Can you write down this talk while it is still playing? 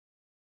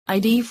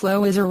ID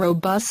Flow is a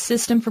robust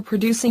system for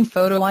producing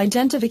photo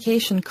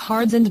identification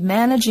cards and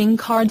managing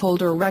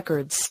cardholder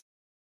records.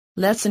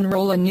 Let's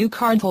enroll a new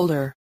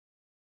cardholder.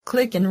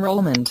 Click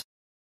Enrollment.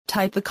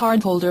 Type the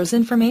cardholder's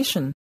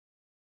information.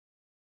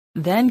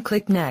 Then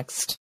click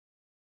Next.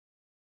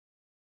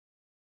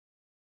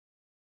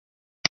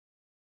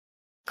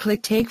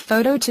 Click Take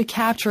Photo to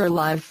capture a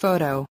live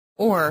photo,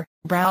 or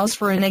browse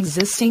for an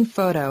existing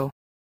photo.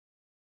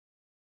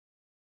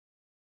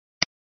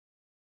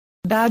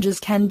 Badges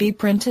can be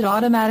printed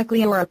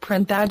automatically or a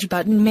print badge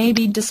button may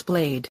be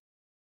displayed.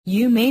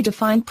 You may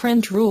define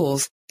print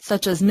rules,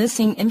 such as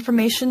missing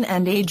information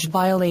and age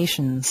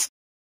violations.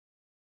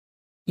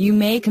 You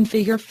may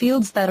configure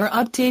fields that are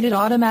updated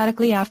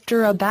automatically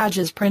after a badge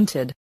is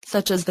printed,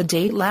 such as the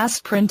date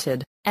last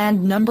printed,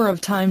 and number of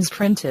times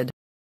printed.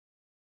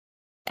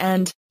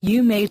 And,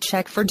 you may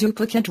check for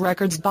duplicate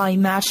records by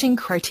matching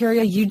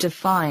criteria you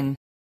define.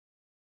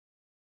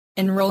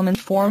 Enrollment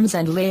forms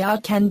and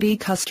layout can be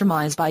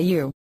customized by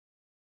you.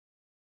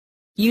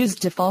 Use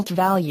default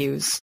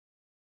values.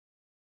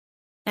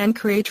 And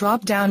create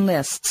drop-down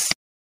lists.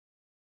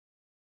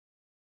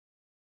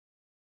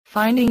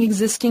 Finding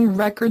existing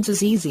records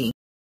is easy.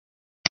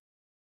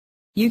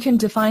 You can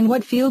define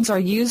what fields are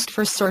used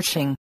for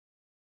searching.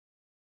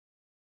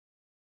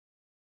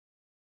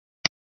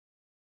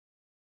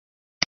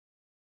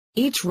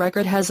 Each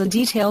record has a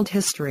detailed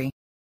history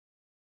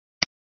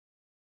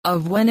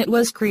of when it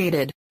was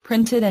created,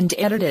 printed and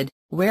edited,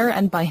 where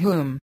and by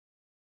whom.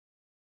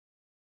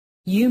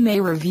 You may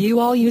review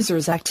all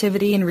users'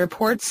 activity in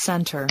Reports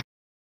Center.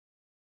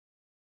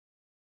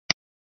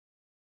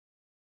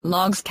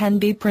 Logs can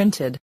be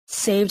printed,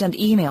 saved and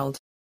emailed.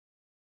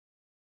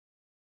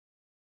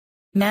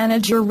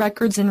 Manage your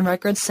records in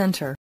Records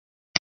Center.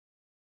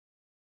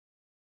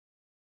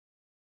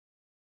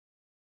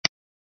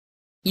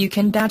 You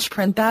can batch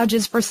print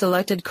badges for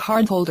selected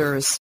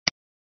cardholders.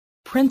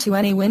 Print to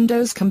any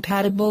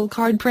Windows-compatible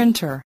card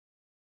printer.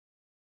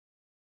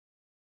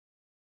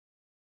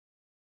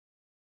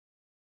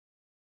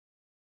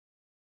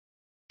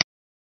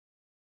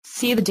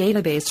 See the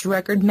database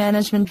record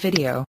management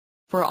video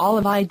for all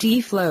of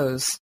ID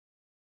flows.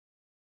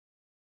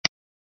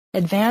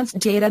 Advanced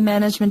data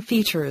management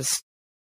features.